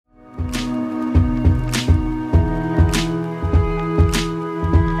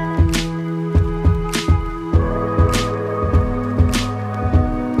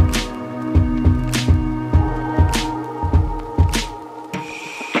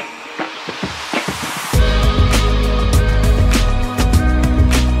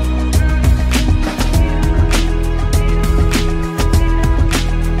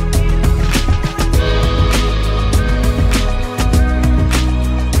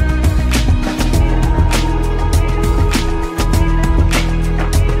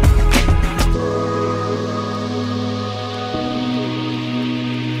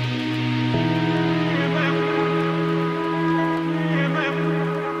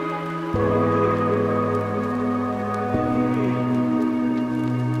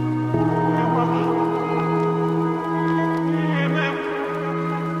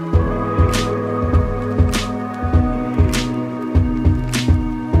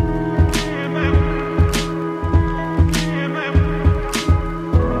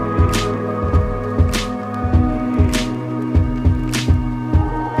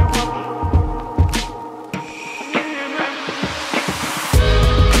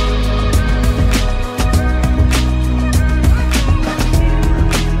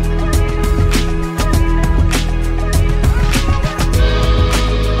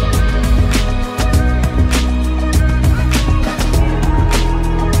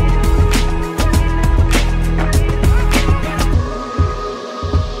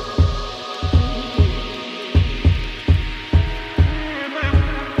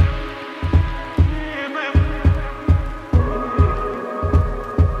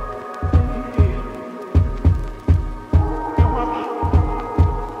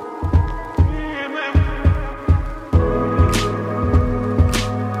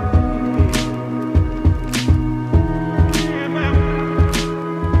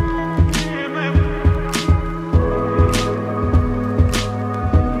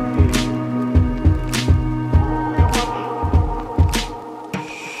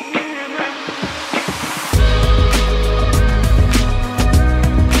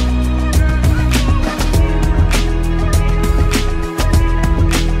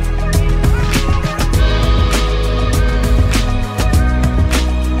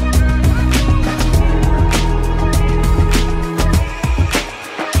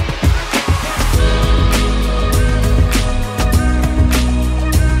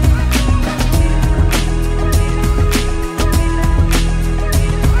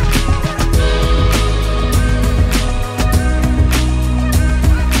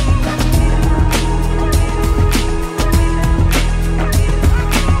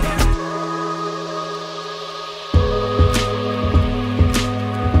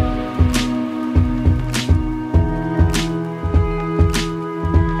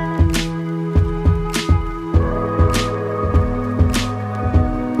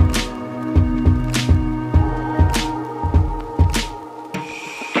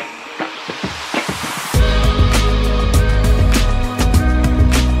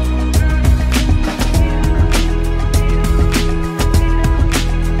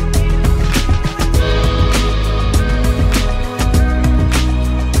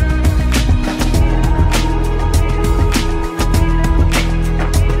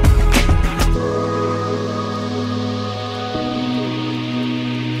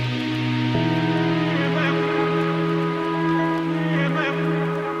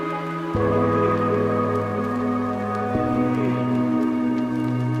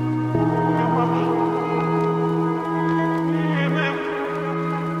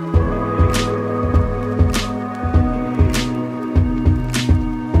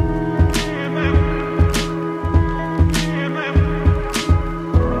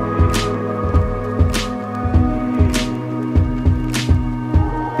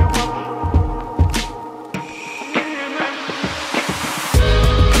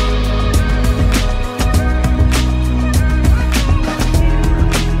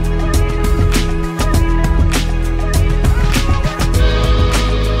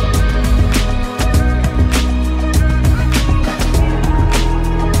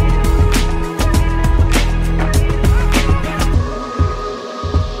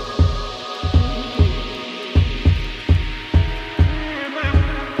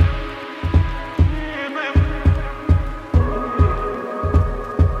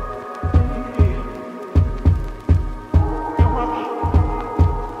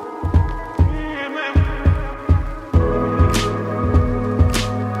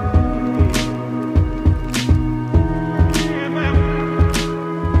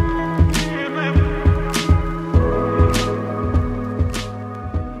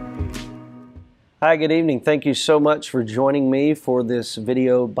Hi, good evening. Thank you so much for joining me for this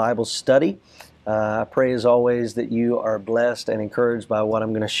video Bible study. I pray as always that you are blessed and encouraged by what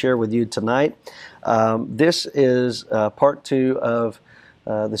I'm going to share with you tonight. This is part 2 of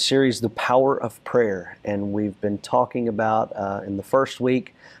the series, The Power of Prayer. And we've been talking about, in the first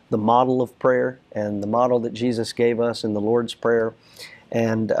week, the model of prayer and the model that Jesus gave us in the Lord's Prayer.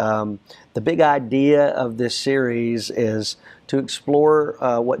 And the big idea of this series is to explore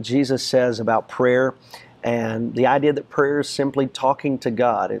what Jesus says about prayer, and the idea that prayer is simply talking to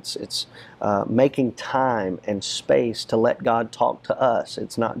God. It's making time and space to let God talk to us.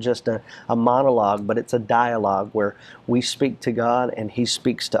 It's not just a monologue, but it's a dialogue where we speak to God and He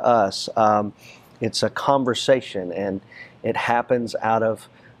speaks to us. It's a conversation, and it happens out of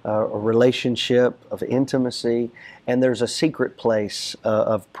a relationship of intimacy, and there's a secret place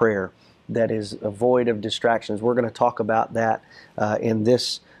of prayer that is void of distractions. We're going to talk about that in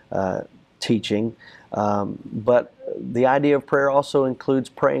this teaching. But the idea of prayer also includes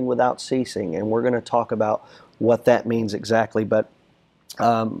praying without ceasing, and we're going to talk about what that means exactly. But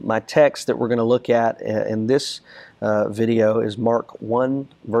my text that we're going to look at in this video is Mark 1,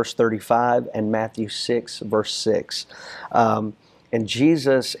 verse 35, and Matthew 6, verse 6. And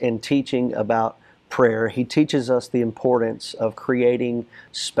Jesus, in teaching about prayer, He teaches us the importance of creating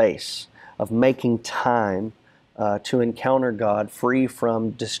space, of making time to encounter God free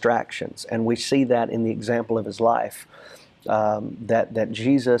from distractions. And we see that in the example of His life, that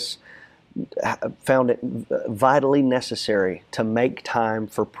Jesus found it vitally necessary to make time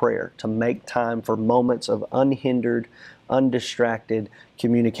for prayer, to make time for moments of unhindered, undistracted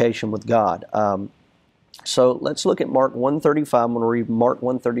communication with God. So let's look at Mark 1:35. I'm going to read Mark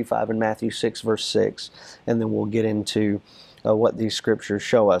 1:35 and Matthew 6, verse 6, and then we'll get into what these scriptures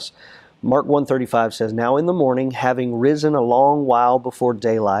show us. Mark 1:35 says, "Now in the morning, having risen a long while before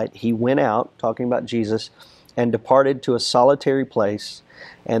daylight, He went out," talking about Jesus, "and departed to a solitary place,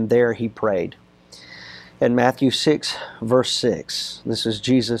 and there He prayed." And Matthew 6, verse 6, this is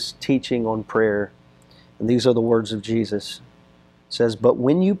Jesus teaching on prayer, and these are the words of Jesus. It says, "But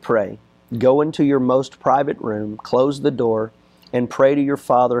when you pray, go into your most private room, close the door, and pray to your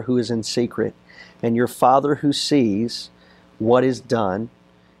Father who is in secret, and your Father who sees what is done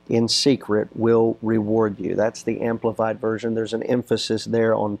in secret will reward you." That's the Amplified Version. There's an emphasis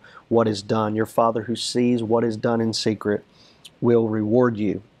there on what is done. Your Father who sees what is done in secret will reward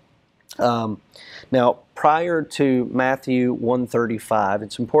you. Now, prior to Matthew 1:35,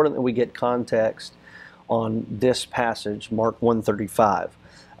 it's important that we get context on this passage, Mark 1:35.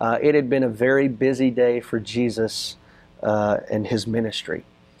 It had been a very busy day for Jesus and His ministry.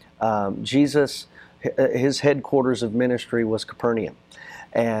 Jesus, His headquarters of ministry was Capernaum.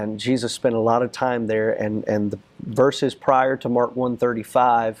 And Jesus spent a lot of time there, and the verses prior to Mark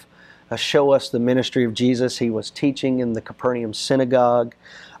 1:35 show us the ministry of Jesus. He was teaching in the Capernaum synagogue.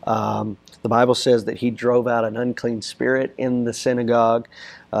 The Bible says that He drove out an unclean spirit in the synagogue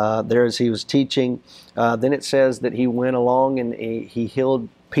there as He was teaching. Then it says that He went along and He healed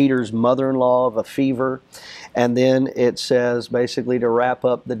Peter's mother-in-law of a fever. And then it says, basically to wrap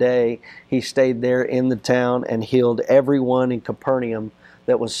up the day, He stayed there in the town and healed everyone in Capernaum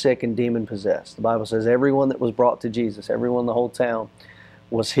that was sick and demon-possessed. The Bible says everyone that was brought to Jesus, everyone in the whole town,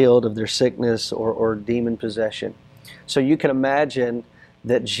 was healed of their sickness or demon possession. So you can imagine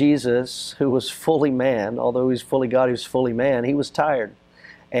that Jesus, who was fully man, although He's fully God, He was fully man, He was tired.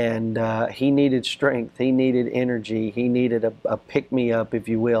 and he needed strength, he needed energy, he needed a pick-me-up, if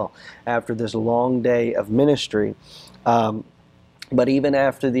you will, after this long day of ministry. But even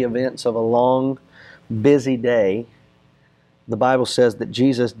after the events of a long, busy day, the Bible says that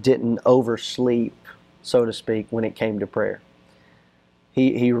Jesus didn't oversleep, so to speak, when it came to prayer.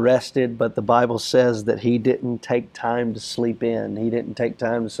 He rested, but the Bible says that he didn't take time to sleep in. He didn't take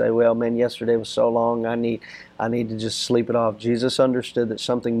time to say, well, man, yesterday was so long, I need to just sleep it off. Jesus understood that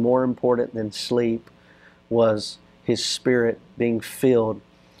something more important than sleep was his spirit being filled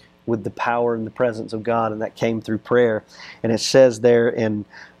with the power and the presence of God, and that came through prayer. And it says there in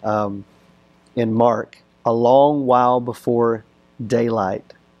Mark, a long while before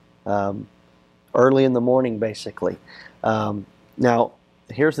daylight, early in the morning, basically. Now,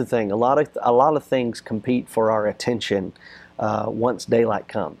 here's the thing: a lot of things compete for our attention once daylight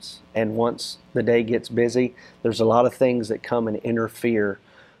comes, and once the day gets busy. There's a lot of things that come and interfere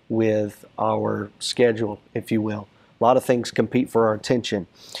with our schedule, if you will. A lot of things compete for our attention,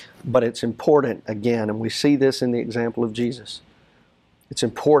 but it's important, again, and we see this in the example of Jesus. It's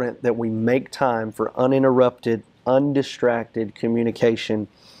important that we make time for uninterrupted, undistracted communication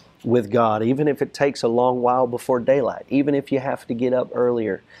with God, even if it takes a long while before daylight, even if you have to get up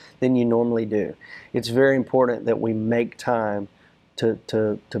earlier than you normally do. It's very important that we make time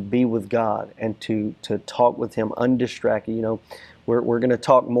to be with God and to talk with Him undistracted. You know, we're going to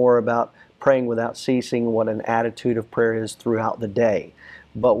talk more about praying without ceasing, what an attitude of prayer is throughout the day.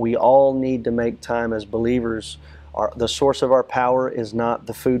 But we all need to make time as believers. The source of our power is not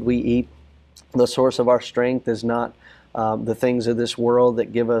the food we eat. The source of our strength is not the things of this world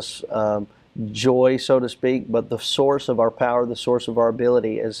that give us joy, so to speak, but the source of our power, the source of our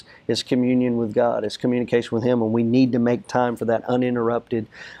ability is communion with God, is communication with Him, and we need to make time for that uninterrupted,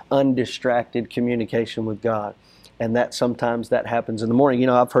 undistracted communication with God. And that sometimes that happens in the morning. You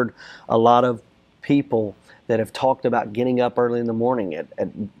know, I've heard a lot of people that have talked about getting up early in the morning at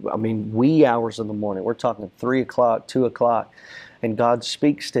wee hours of the morning. We're talking 3 o'clock, 2 o'clock, and God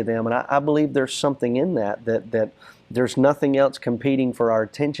speaks to them. And I believe there's something in that there's nothing else competing for our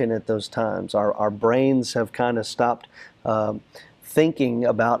attention at those times. Our brains have kind of stopped thinking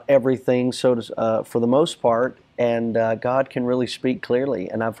about everything, for the most part, and God can really speak clearly.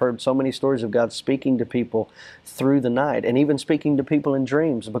 And I've heard so many stories of God speaking to people through the night, and even speaking to people in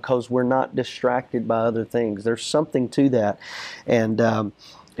dreams, because we're not distracted by other things. There's something to that. And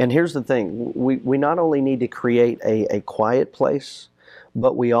here's the thing: we not only need to create a quiet place,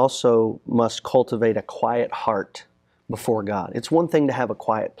 but we also must cultivate a quiet heart before God. It's one thing to have a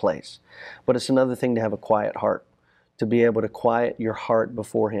quiet place, but it's another thing to have a quiet heart, to be able to quiet your heart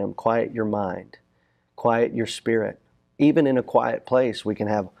before Him, quiet your mind, quiet your spirit. Even in a quiet place, we can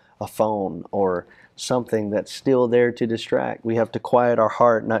have a phone or something that's still there to distract. We have to quiet our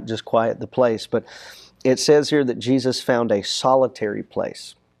heart, not just quiet the place. But it says here that Jesus found a solitary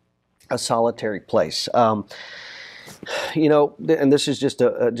place. A solitary place. You know, and this is just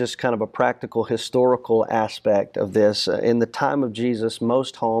kind of a practical historical aspect of this. In the time of Jesus,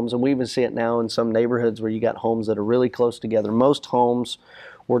 most homes, and we even see it now in some neighborhoods where you got homes that are really close together, most homes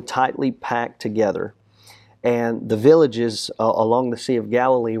were tightly packed together. And the villages along the Sea of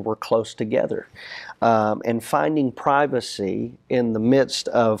Galilee were close together. And finding privacy in the midst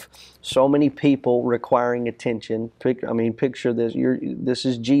of so many people requiring attention. Picture this. This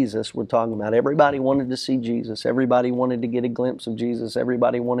is Jesus we're talking about. Everybody wanted to see Jesus. Everybody wanted to get a glimpse of Jesus.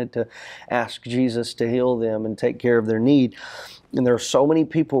 Everybody wanted to ask Jesus to heal them and take care of their need. And there are so many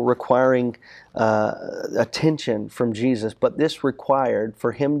people requiring attention from Jesus, but this required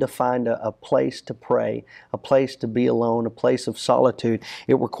for Him to find a place to pray, a place to be alone, a place of solitude.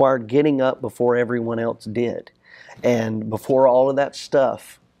 It required getting up before everyone else did, and before all of that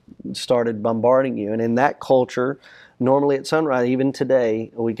stuff started bombarding you. And in that culture, normally at sunrise, even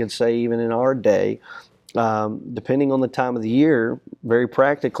today, we could say even in our day, depending on the time of the year, very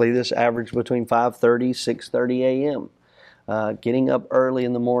practically, this averaged between 5:30, 6:30 a.m., getting up early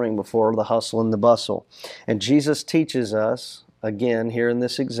in the morning before the hustle and the bustle. And Jesus teaches us, again, here in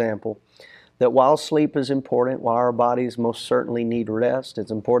this example, that while sleep is important, while our bodies most certainly need rest, it's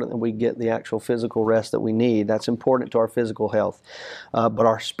important that we get the actual physical rest that we need. That's important to our physical health. But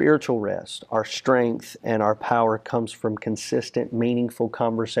our spiritual rest, our strength, and our power comes from consistent, meaningful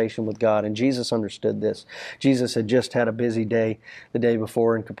conversation with God. And Jesus understood this. Jesus had just had a busy day the day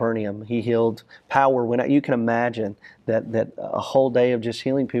before in Capernaum. He healed. Power went out. You can imagine that a whole day of just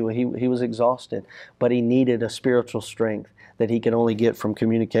healing people, he was exhausted, but he needed a spiritual strength that he could only get from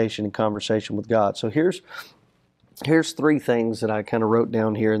communication and conversation with God. So here's 3 things that I kind of wrote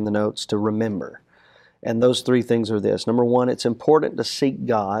down here in the notes to remember. And those three things are this. Number one, it's important to seek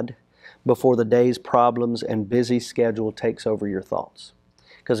God before the day's problems and busy schedule takes over your thoughts.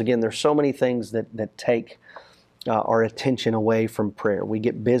 Because again, there's so many things that take our attention away from prayer. We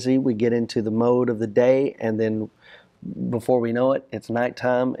get busy, we get into the mode of the day, and then before we know it, it's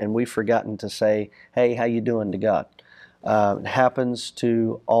nighttime, and we've forgotten to say, hey, how you doing to God? It happens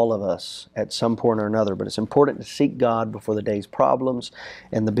to all of us at some point or another, but it's important to seek God before the day's problems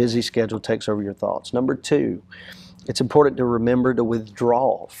and the busy schedule takes over your thoughts. Number two, it's important to remember to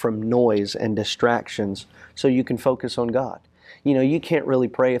withdraw from noise and distractions so you can focus on God. You know, you can't really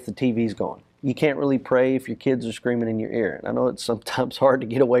pray if the TV's going. You can't really pray if your kids are screaming in your ear. And I know it's sometimes hard to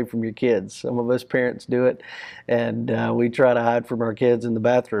get away from your kids. Some of us parents do it, and we try to hide from our kids in the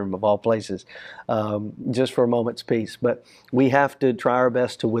bathroom, of all places, just for a moment's peace. But we have to try our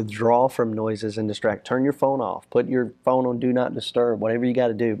best to withdraw from noises and distract. Turn your phone off. Put your phone on Do Not Disturb, whatever you got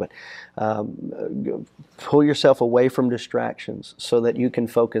to do. But pull yourself away from distractions so that you can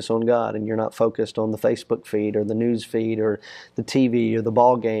focus on God and you're not focused on the Facebook feed or the news feed or the TV or the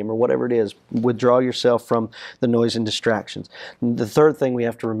ball game or whatever it is. Withdraw yourself from the noise and distractions. The third thing we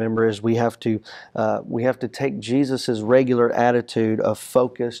have to remember is we have to take Jesus' regular attitude of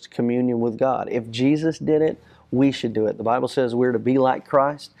focused communion with God. If Jesus did it, we should do it. The Bible says we're to be like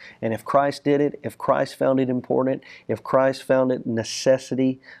Christ, and if Christ did it, if Christ found it important, if Christ found it a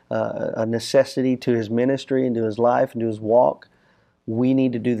necessity to His ministry and to His life and to His walk, we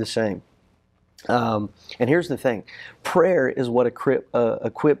need to do the same. And here's the thing. Prayer is what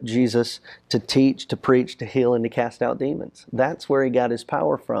equipped Jesus to teach, to preach, to heal, and to cast out demons. That's where He got His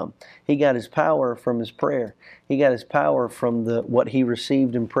power from. He got His power from His prayer. He got His power from what He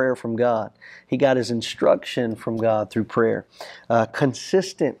received in prayer from God. He got His instruction from God through prayer.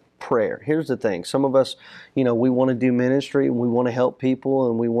 Consistent prayer. Here's the thing. Some of us, we want to do ministry, and we want to help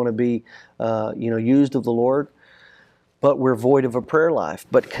people, and we want to be, used of the Lord. But we're void of a prayer life.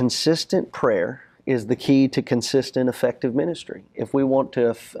 But consistent prayer is the key to consistent, effective ministry. If we want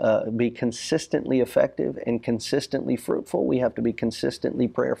to be consistently effective and consistently fruitful, we have to be consistently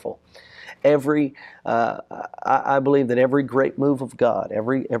prayerful. I believe that every great move of God,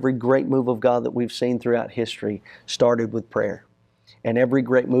 every great move of God that we've seen throughout history started with prayer. And every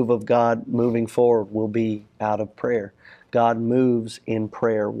great move of God moving forward will be out of prayer. God moves in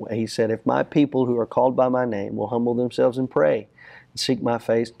prayer. He said, if my people who are called by my name will humble themselves and pray and seek my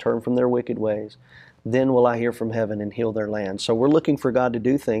face, turn from their wicked ways, then will I hear from heaven and heal their land. So we're looking for God to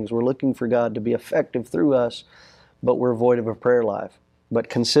do things. We're looking for God to be effective through us, but we're void of a prayer life. But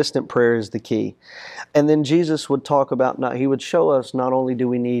consistent prayer is the key. And then Jesus would talk about, He would show us not only do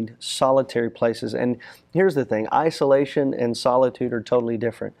we need solitary places, and here's the thing, isolation and solitude are totally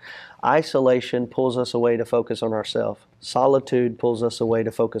different. Isolation pulls us away to focus on ourselves. Solitude pulls us away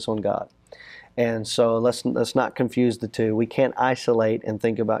to focus on God. And so let's not confuse the two. We can't isolate and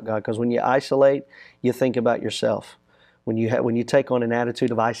think about God, because when you isolate, you think about yourself. When you take on an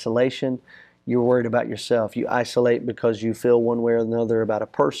attitude of isolation, you're worried about yourself. You isolate because you feel one way or another about a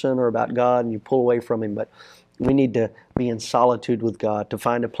person or about God, and you pull away from Him. But we need to be in solitude with God, to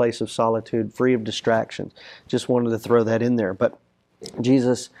find a place of solitude, free of distractions. Just wanted to throw that in there. But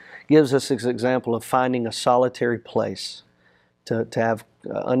Jesus gives us this example of finding a solitary place to have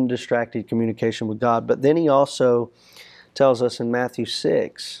undistracted communication with God. But then He also tells us in Matthew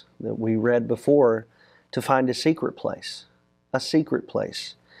 6, that we read before, to find a secret place. A secret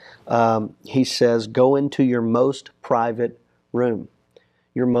place. He says, go into your most private room.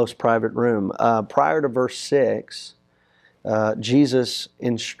 Your most private room. Prior to verse 6, Jesus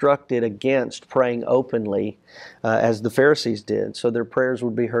instructed against praying openly as the Pharisees did, so their prayers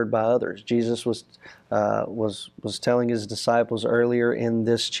would be heard by others. Jesus was telling His disciples earlier in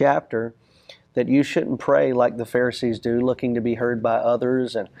this chapter that you shouldn't pray like the Pharisees do, looking to be heard by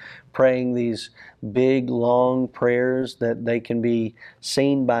others and praying these big, long prayers that they can be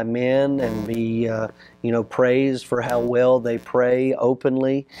seen by men and be, praised for how well they pray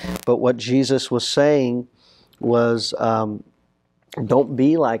openly. But what Jesus was saying was, don't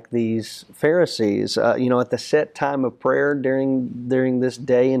be like these Pharisees. At the set time of prayer during this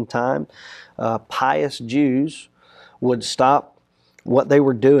day and time, pious Jews would stop what they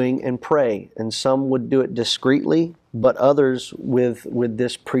were doing and pray. And some would do it discreetly, but others with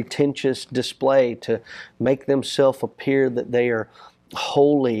this pretentious display to make themselves appear that they are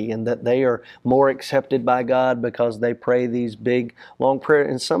holy and that they are more accepted by God because they pray these big, long prayers.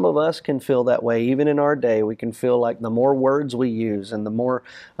 And some of us can feel that way. Even in our day, we can feel like the more words we use and the more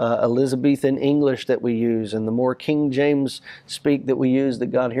Elizabethan English that we use and the more King James speak that we use, that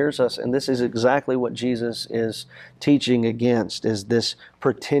God hears us. And this is exactly what Jesus is teaching against, is this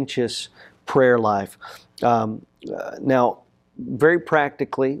pretentious prayer life. Now, very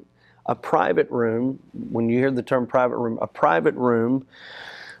practically, a private room, when you hear the term private room, a private room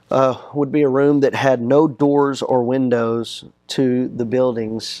would be a room that had no doors or windows to the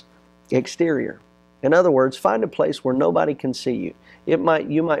building's exterior. In other words, find a place where nobody can see you. You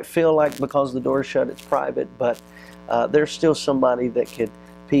might feel like because the door's shut it's private, but there's still somebody that could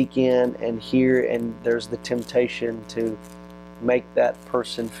peek in and hear, and there's the temptation to make that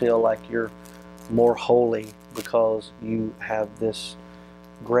person feel like you're more holy because you have this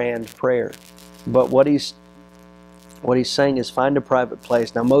grand prayer. But what he's saying is find a private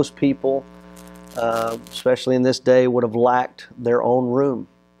place. Now, most people, especially in this day, would have lacked their own room.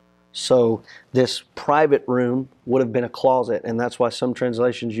 So this private room would have been a closet, and that's why some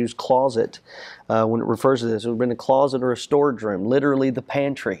translations use closet when it refers to this. It would have been a closet or a storage room, literally the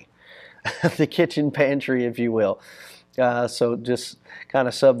pantry, the kitchen pantry, if you will. So just kind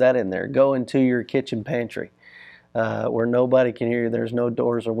of sub that in there. Go into your kitchen pantry where nobody can hear you. There's no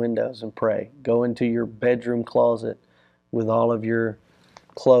doors or windows, and pray. Go into your bedroom closet with all of your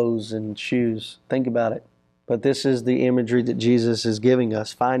clothes and shoes. Think about it. But this is the imagery that Jesus is giving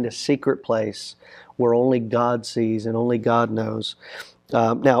us. Find a secret place where only God sees and only God knows.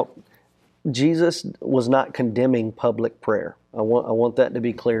 Now, Jesus was not condemning public prayer. I want that to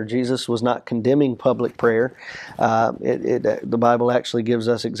be clear. Jesus was not condemning public prayer. The Bible actually gives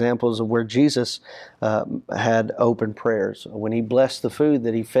us examples of where Jesus had open prayers. When he blessed the food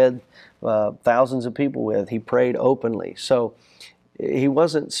that he fed thousands of people with, he prayed openly. So he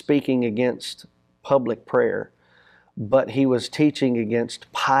wasn't speaking against public prayer, but he was teaching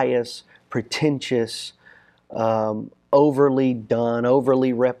against pious, pretentious, overly done,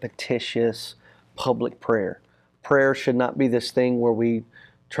 overly repetitious public prayer. Prayer should not be this thing where we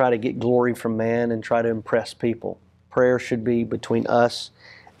try to get glory from man and try to impress people. Prayer should be between us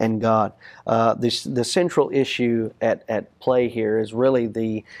and God. The central issue at play here is really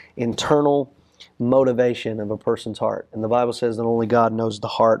the internal motivation of a person's heart. And the Bible says that only God knows the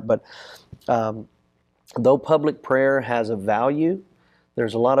heart. But though public prayer has a value,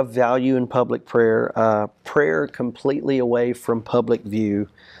 there's a lot of value in public prayer. Prayer completely away from public view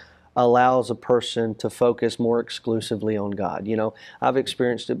allows a person to focus more exclusively on God. You know, I've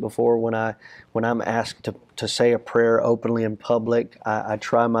experienced it before when I'm asked to say a prayer openly in public. I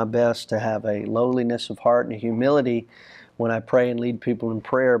try my best to have a lowliness of heart and a humility when I pray and lead people in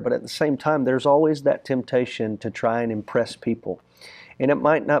prayer. But at the same time, there's always that temptation to try and impress people. And it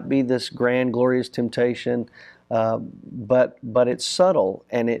might not be this grand, glorious temptation, but it's subtle,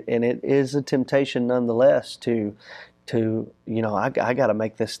 and it is a temptation nonetheless to I got to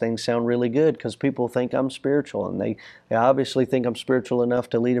make this thing sound really good because people think I'm spiritual, and they obviously think I'm spiritual enough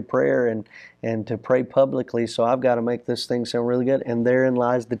to lead a prayer and to pray publicly. So I've got to make this thing sound really good, and therein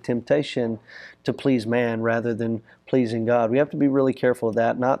lies the temptation to please man rather than pleasing God. We have to be really careful of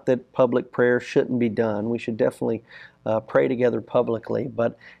that. Not that public prayer shouldn't be done. We should definitely pray together publicly,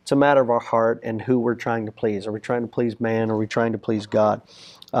 but it's a matter of our heart and who we're trying to please. Are we trying to please man, or are we trying to please God?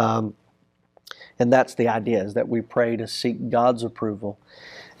 And that's the idea, is that we pray to seek God's approval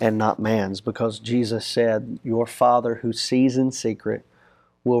and not man's, because Jesus said, your Father who sees in secret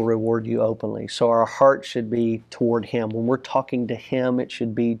will reward you openly. So our heart should be toward Him. When we're talking to Him, it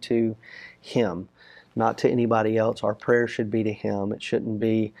should be to Him, not to anybody else. Our prayer should be to Him. It shouldn't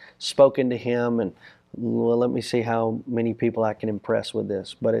be spoken to Him and, well, let me see how many people I can impress with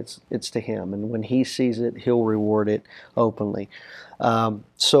this. But it's to Him. And when He sees it, He'll reward it openly.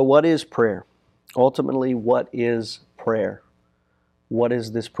 So what is prayer? Ultimately, what is prayer? What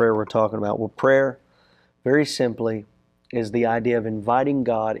is this prayer we're talking about? Well, prayer, very simply, is the idea of inviting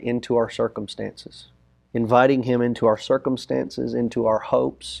God into our circumstances. Inviting Him into our circumstances, into our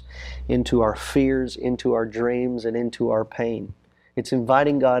hopes, into our fears, into our dreams, and into our pain. It's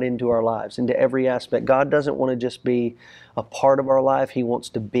inviting God into our lives, into every aspect. God doesn't want to just be a part of our life. He wants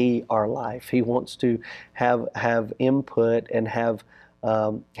to be our life. He wants to have input and have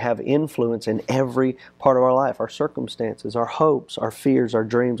influence in every part of our life, our circumstances, our hopes, our fears, our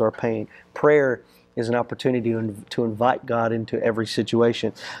dreams, our pain. Prayer is an opportunity to invite God into every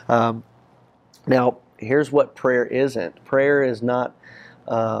situation. Now, here's what prayer isn't. Prayer is not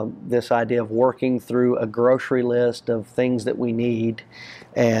this idea of working through a grocery list of things that we need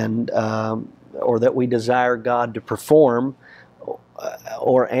and or that we desire God to perform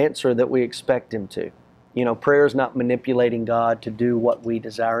or answer that we expect Him to. You know, prayer is not manipulating God to do what we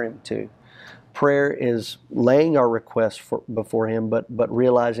desire Him to. Prayer is laying our requests before Him, but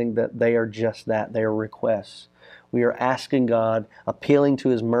realizing that they are just that. They are requests. We are asking God, appealing to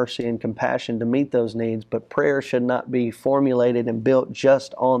His mercy and compassion to meet those needs, but prayer should not be formulated and built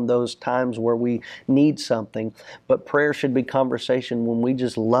just on those times where we need something, but prayer should be conversation when we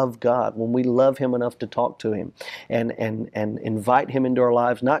just love God, when we love Him enough to talk to Him and invite Him into our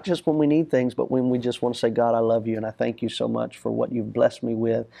lives, not just when we need things, but when we just want to say, God, I love you and I thank you so much for what you've blessed me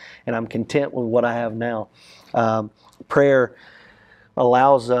with, and I'm content with what I have now. Prayer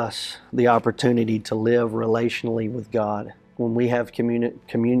allows us the opportunity to live relationally with God. When we have communion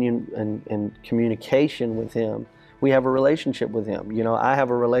and communication with Him, we have a relationship with Him. You know, I have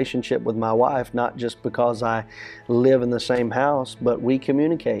a relationship with my wife, not just because I live in the same house, but we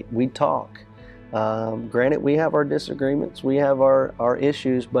communicate, we talk. Granted, we have our disagreements, we have our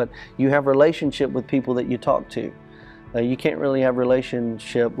issues, but you have a relationship with people that you talk to. You can't really have a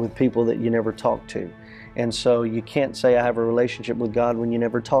relationship with people that you never talk to. And so you can't say I have a relationship with God when you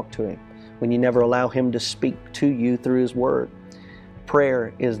never talk to Him, when you never allow Him to speak to you through His Word.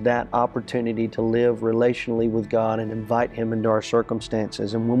 Prayer is that opportunity to live relationally with God and invite Him into our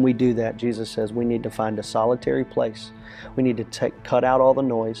circumstances. And when we do that, Jesus says we need to find a solitary place. We need to cut out all the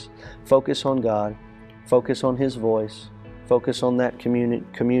noise, focus on God, focus on His voice, focus on that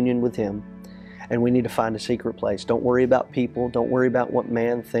communion with Him. And we need to find a secret place. Don't worry about people. Don't worry about what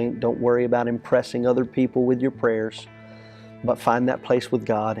man thinks. Don't worry about impressing other people with your prayers. But find that place with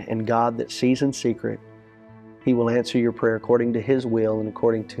God, and God that sees in secret, He will answer your prayer according to His will and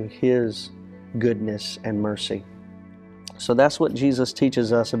according to His goodness and mercy. So that's what Jesus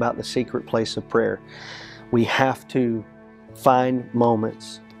teaches us about the secret place of prayer. We have to find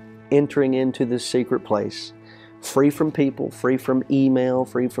moments entering into this secret place, free from people, free from email,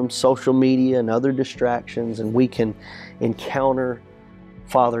 free from social media and other distractions, and we can encounter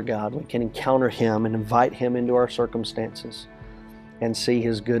Father God. We can encounter Him and invite Him into our circumstances and see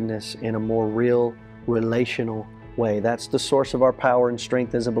His goodness in a more real, relational way. That's the source of our power and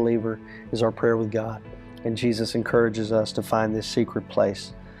strength as a believer, is our prayer with God. And Jesus encourages us to find this secret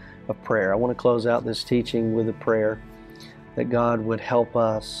place of prayer. I want to close out this teaching with a prayer that God would help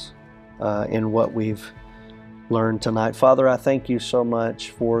us in what we've learned tonight. Father, I thank you so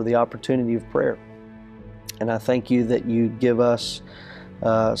much for the opportunity of prayer. And I thank you that you give us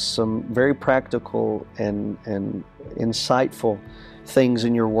some very practical and insightful things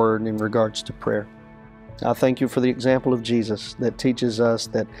in your word in regards to prayer. I thank you for the example of Jesus that teaches us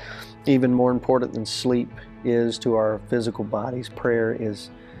that even more important than sleep is to our physical bodies, prayer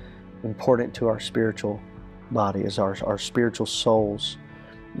is important to our spiritual bodies, our spiritual souls.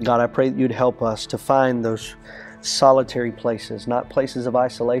 God, I pray that you'd help us to find those solitary places, not places of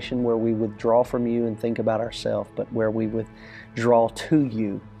isolation where we withdraw from you and think about ourselves, but where we withdraw to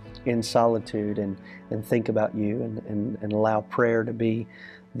you in solitude and think about you and allow prayer to be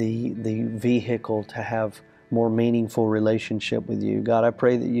the vehicle to have more meaningful relationship with you. God, I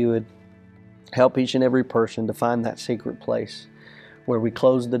pray that you would help each and every person to find that secret place where we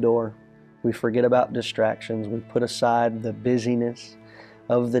close the door, we forget about distractions, we put aside the busyness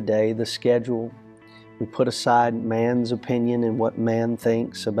of the day, the schedule. We put aside man's opinion and what man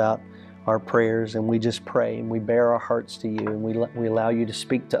thinks about our prayers, and we just pray and we bare our hearts to you, and we allow you to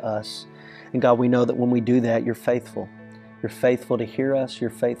speak to us. And God, we know that when we do that, you're faithful. You're faithful to hear us. You're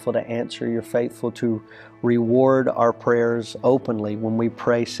faithful to answer. You're faithful to reward our prayers openly when we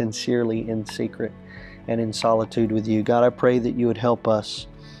pray sincerely in secret and in solitude with you. God, I pray that you would help us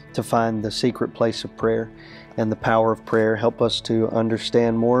to find the secret place of prayer and the power of prayer. Help us to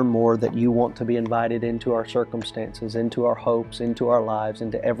understand more and more that you want to be invited into our circumstances, into our hopes, into our lives,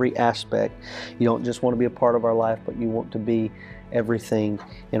 into every aspect. You don't just want to be a part of our life, but you want to be everything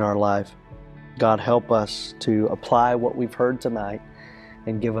in our life. God, help us to apply what we've heard tonight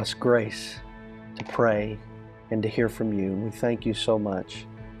and give us grace to pray and to hear from you. We thank you so much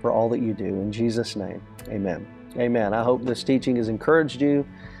for all that you do. In Jesus' name, amen. Amen. I hope this teaching has encouraged you.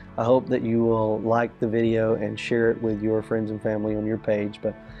 I hope that you will like the video and share it with your friends and family on your page.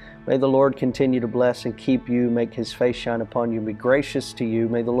 But may the Lord continue to bless and keep you, make His face shine upon you, and be gracious to you.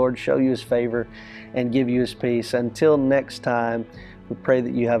 May the Lord show you His favor and give you His peace. Until next time, we pray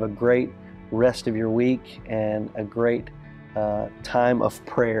that you have a great rest of your week and a great time of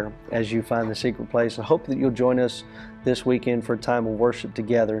prayer as you find the secret place. I hope that you'll join us this weekend for a time of worship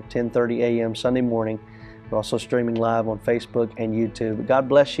together, 10:30 a.m. Sunday morning. We're also streaming live on Facebook and YouTube. God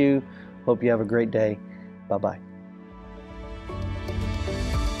bless you. Hope you have a great day. Bye-bye.